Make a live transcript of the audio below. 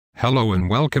Hello and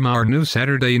welcome our new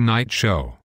Saturday night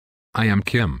show. I am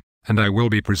Kim, and I will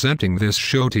be presenting this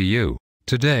show to you.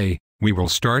 Today, we will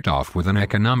start off with an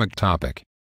economic topic.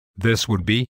 This would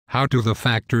be, how do the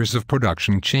factors of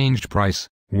production change price?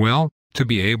 Well, to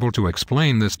be able to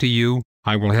explain this to you,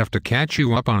 I will have to catch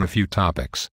you up on a few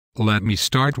topics. Let me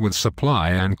start with supply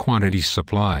and quantity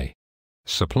supply.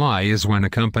 Supply is when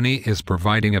a company is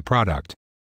providing a product.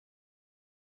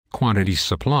 Quantity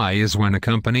supply is when a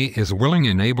company is willing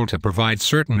and able to provide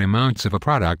certain amounts of a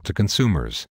product to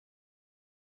consumers.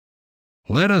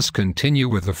 Let us continue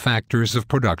with the factors of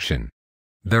production.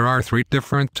 There are three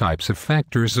different types of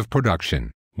factors of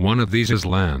production. One of these is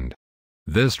land.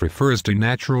 This refers to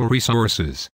natural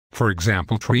resources, for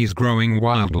example trees growing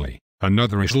wildly.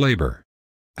 Another is labor.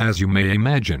 As you may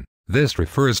imagine, this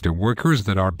refers to workers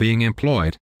that are being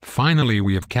employed. Finally,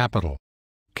 we have capital.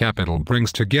 Capital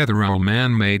brings together all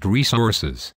man-made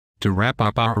resources. To wrap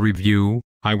up our review,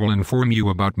 I will inform you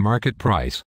about market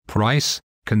price,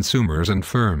 consumers and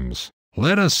firms.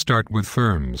 Let us start with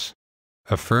firms.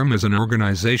 A firm is an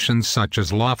organization such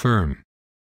as law firm.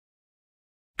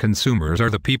 Consumers are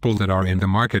the people that are in the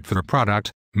market for a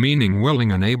product, meaning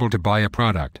willing and able to buy a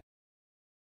product.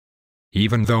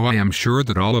 Even though I am sure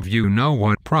that all of you know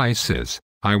what price is,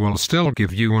 I will still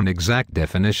give you an exact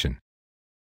definition.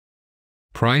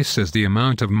 Price is the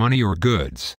amount of money or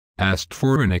goods asked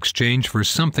for in exchange for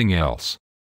something else.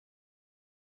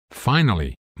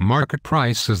 Finally, market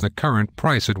price is the current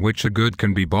price at which a good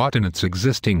can be bought in its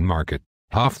existing market.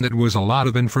 That was a lot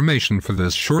of information for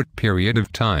this short period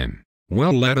of time.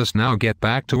 Well, let us now get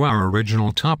back to our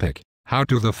original topic. How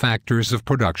do the factors of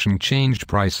production change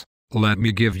price? Let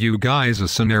me give you guys a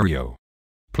scenario.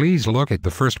 Please look at the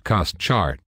first cost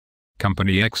chart.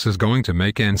 Company X is going to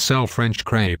make and sell French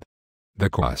crepe. The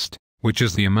cost, which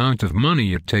is the amount of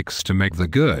money it takes to make the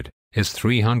good, is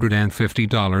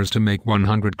 $350 to make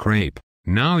 100 crepe.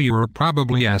 Now you are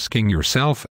probably asking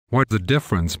yourself, what the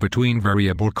difference between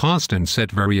variable cost and set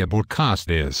variable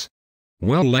cost is.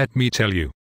 Well, let me tell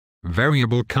you.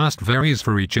 Variable cost varies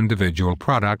for each individual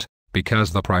product,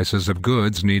 because the prices of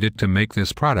goods needed to make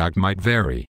this product might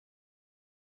vary.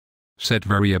 Set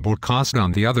variable cost,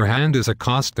 on the other hand, is a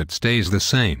cost that stays the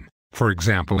same. For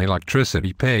example,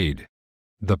 electricity paid.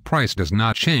 The price does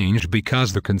not change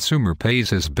because the consumer pays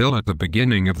his bill at the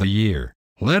beginning of the year.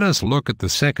 Let us look at the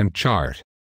second chart.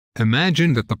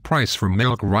 Imagine that the price for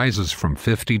milk rises from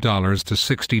 $50 to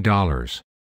 $60.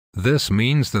 This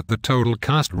means that the total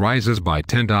cost rises by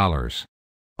 $10.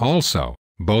 Also,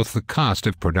 both the cost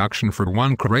of production for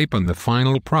one crepe and the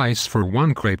final price for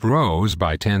one crepe rose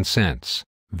by 10 cents.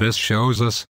 This shows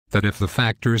us that if the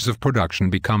factors of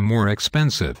production become more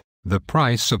expensive, the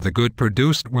price of the good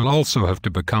produced will also have to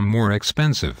become more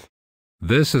expensive.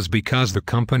 This is because the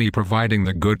company providing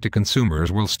the good to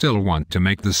consumers will still want to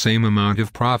make the same amount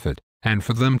of profit, and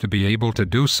for them to be able to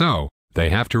do so, they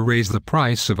have to raise the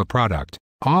price of a product.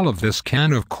 All of this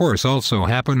can of course also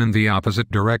happen in the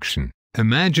opposite direction.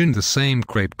 Imagine the same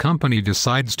crepe company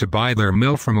decides to buy their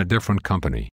milk from a different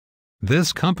company.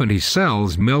 This company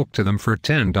sells milk to them for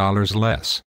 $10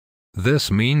 less.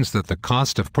 This means that the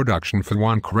cost of production for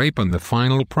one crepe and the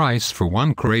final price for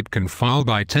one crepe can fall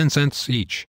by 10 cents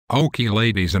each. Okay,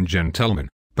 ladies and gentlemen,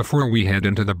 before we head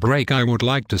into the break, I would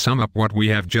like to sum up what we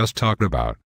have just talked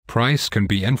about. Price can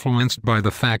be influenced by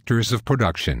the factors of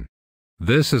production.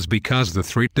 This is because the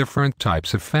three different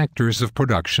types of factors of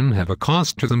production have a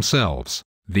cost to themselves.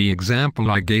 The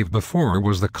example I gave before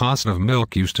was the cost of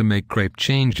milk used to make crepe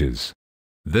changes.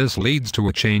 This leads to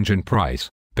a change in price,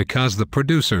 because the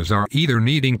producers are either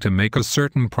needing to make a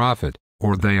certain profit,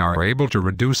 or they are able to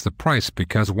reduce the price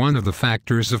because one of the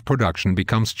factors of production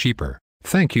becomes cheaper.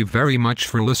 Thank you very much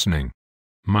for listening.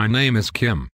 My name is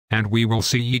Kim, and we will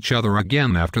see each other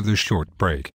again after this short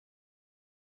break.